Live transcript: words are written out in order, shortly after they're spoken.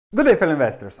Good day, fellow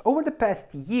investors. Over the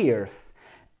past years,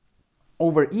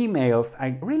 over emails,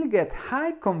 I really get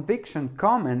high conviction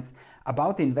comments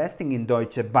about investing in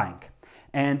Deutsche Bank.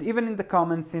 And even in the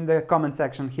comment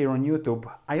section here on YouTube,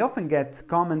 I often get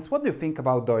comments, what do you think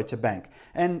about Deutsche Bank?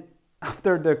 And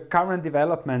after the current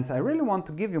developments, I really want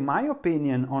to give you my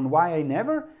opinion on why I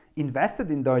never invested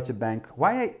in Deutsche Bank,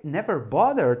 why I never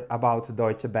bothered about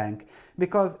Deutsche Bank,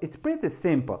 because it's pretty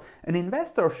simple. An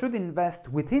investor should invest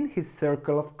within his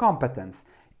circle of competence.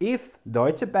 If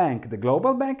Deutsche Bank, the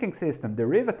global banking system,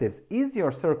 derivatives is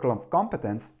your circle of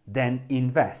competence, then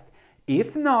invest.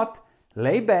 If not,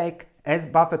 lay back. As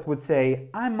Buffett would say,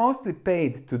 I'm mostly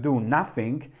paid to do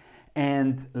nothing,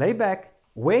 and lay back,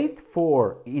 wait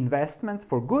for investments,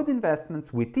 for good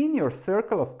investments within your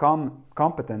circle of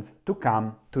competence to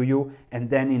come to you and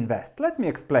then invest. Let me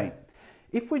explain.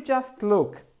 If we just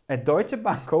look at Deutsche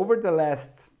Bank over the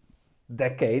last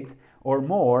decade or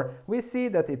more, we see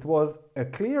that it was a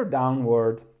clear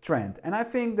downward trend. And I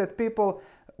think that people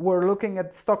were looking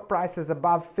at stock prices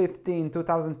above 50 in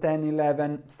 2010,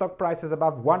 11, stock prices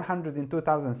above 100 in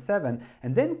 2007,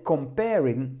 and then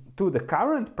comparing to the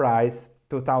current price,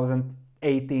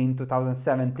 2018,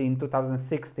 2017,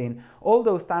 2016, all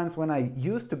those times when I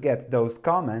used to get those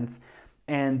comments,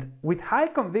 and with high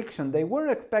conviction they were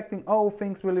expecting, oh,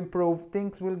 things will improve,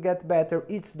 things will get better,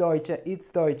 it's Deutsche,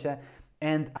 it's Deutsche.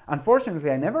 And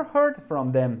unfortunately I never heard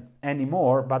from them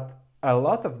anymore, but a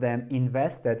lot of them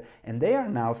invested and they are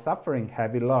now suffering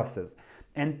heavy losses.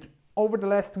 And over the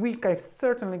last week I've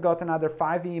certainly got another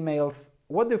 5 emails.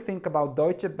 What do you think about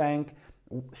Deutsche Bank?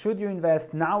 Should you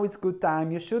invest? Now it's good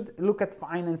time. You should look at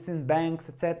financing, banks,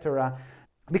 etc.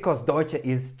 because Deutsche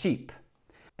is cheap.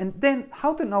 And then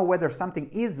how to know whether something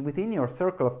is within your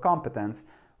circle of competence?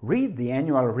 Read the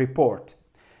annual report.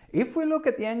 If we look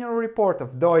at the annual report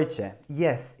of Deutsche,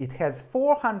 yes, it has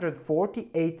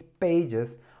 448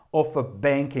 pages of a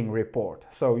banking report.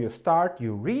 So you start,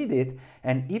 you read it,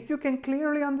 and if you can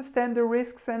clearly understand the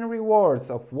risks and rewards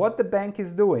of what the bank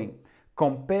is doing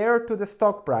compared to the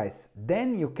stock price,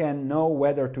 then you can know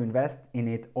whether to invest in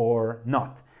it or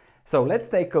not. So let's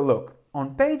take a look.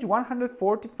 On page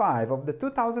 145 of the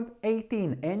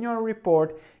 2018 annual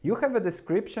report, you have a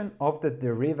description of the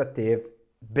derivative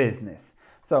business.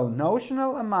 So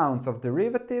notional amounts of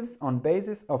derivatives on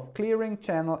basis of clearing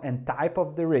channel and type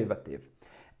of derivative.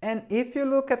 And if you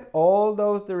look at all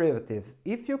those derivatives,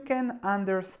 if you can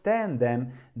understand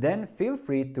them, then feel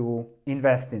free to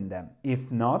invest in them. If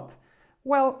not,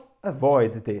 well,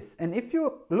 avoid this. And if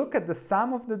you look at the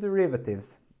sum of the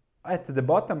derivatives, at the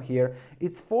bottom here,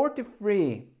 it's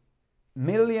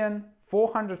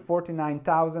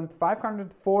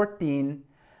 43,449,514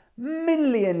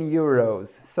 million euros.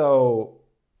 So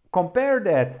compare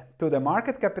that to the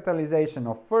market capitalization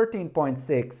of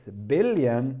 13.6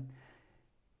 billion.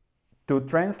 To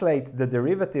translate the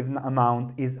derivative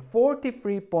amount is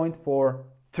 43.4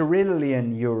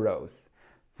 trillion euros.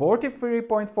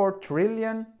 43.4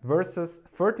 trillion versus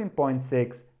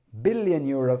 13.6 billion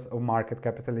euros of market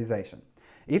capitalization.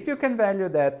 If you can value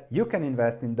that, you can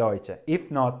invest in Deutsche. If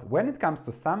not, when it comes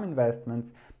to some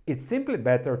investments, it's simply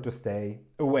better to stay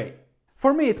away.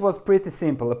 For me, it was pretty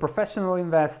simple. A professional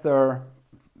investor,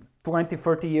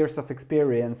 20-30 years of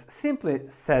experience, simply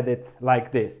said it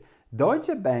like this.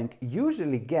 Deutsche Bank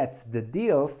usually gets the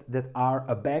deals that are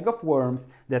a bag of worms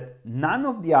that none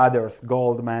of the others,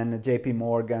 Goldman, JP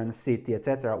Morgan, Citi,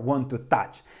 etc., want to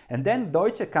touch. And then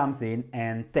Deutsche comes in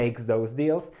and takes those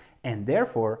deals, and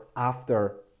therefore,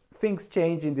 after things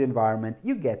change in the environment,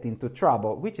 you get into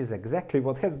trouble, which is exactly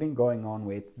what has been going on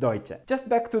with Deutsche. Just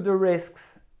back to the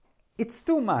risks, it's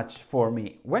too much for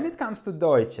me. When it comes to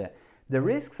Deutsche, the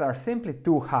risks are simply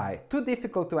too high, too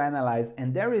difficult to analyze,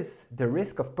 and there is the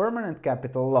risk of permanent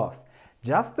capital loss.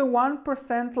 Just a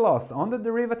 1% loss on the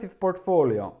derivative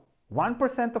portfolio,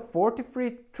 1% of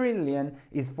 43 trillion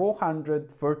is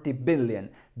 430 billion,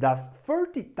 thus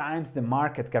 30 times the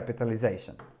market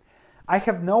capitalization. I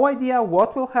have no idea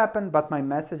what will happen, but my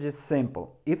message is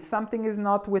simple. If something is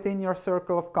not within your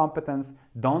circle of competence,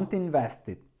 don't invest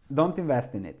in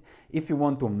it. If you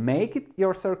want to make it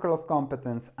your circle of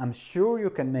competence, I'm sure you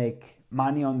can make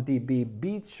money on DB,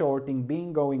 be it shorting, be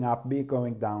it going up, be it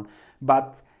going down,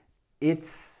 but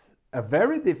it's a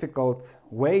very difficult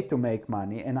way to make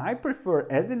money, and I prefer,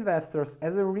 as investors,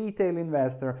 as a retail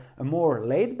investor, a more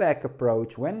laid-back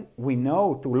approach when we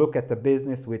know to look at the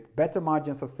business with better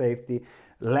margins of safety,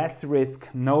 less risk,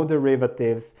 no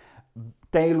derivatives,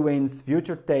 tailwinds,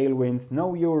 future tailwinds,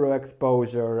 no euro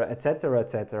exposure,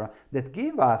 etc., that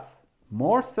give us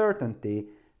more certainty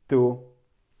to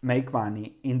make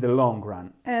money in the long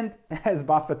run. And as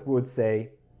Buffett would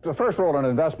say, The first rule in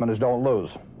investment is don't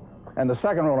lose. And the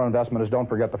second rule in investment is don't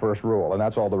forget the first rule, and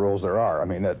that's all the rules there are. I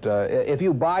mean, if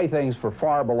you buy things for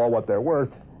far below what they're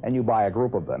worth and you buy a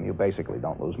group of them, you basically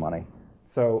don't lose money.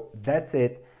 So that's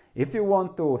it. If you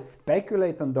want to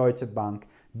speculate on Deutsche Bank,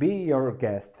 be your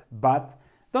guest, but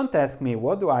don't ask me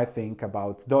what do I think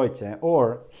about Deutsche,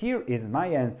 or here is my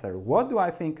answer, what do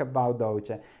I think about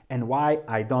Deutsche and why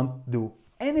I don't do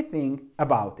anything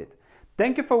about it.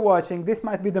 Thank you for watching. This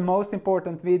might be the most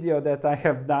important video that I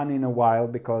have done in a while,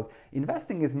 because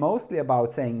investing is mostly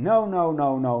about saying no, no,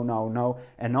 no, no, no, no,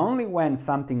 and only when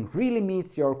something really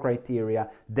meets your criteria,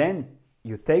 then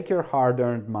you take your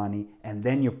hard-earned money and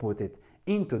then you put it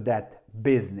into that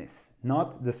business,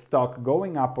 not the stock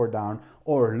going up or down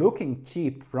or looking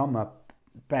cheap from a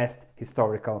past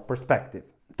historical perspective.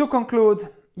 To conclude,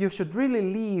 you should really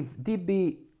leave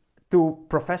DB to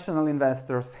professional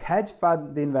investors, hedge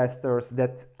fund investors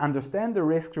that understand the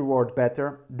risk reward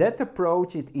better, that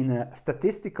approach it in a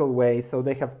statistical way. So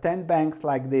they have 10 banks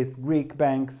like this, Greek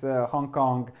banks, Hong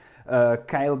Kong,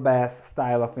 Kyle Bass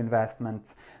style of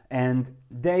investments. And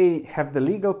they have the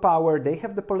legal power, they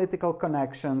have the political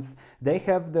connections, they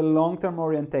have the long-term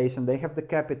orientation, they have the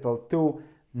capital to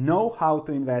know how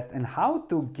to invest and how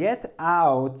to get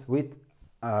out with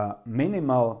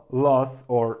minimal loss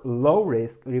or low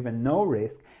risk or even no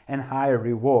risk and higher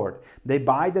reward. They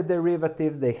buy the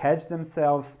derivatives, they hedge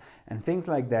themselves and things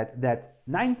like that, that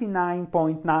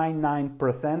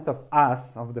 99.99% of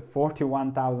us, of the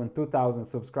 41,000, 2,000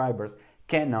 subscribers,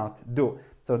 cannot do.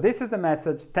 So this is the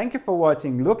message. Thank you for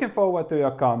watching, looking forward to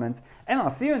your comments, and I'll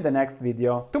see you in the next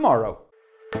video tomorrow.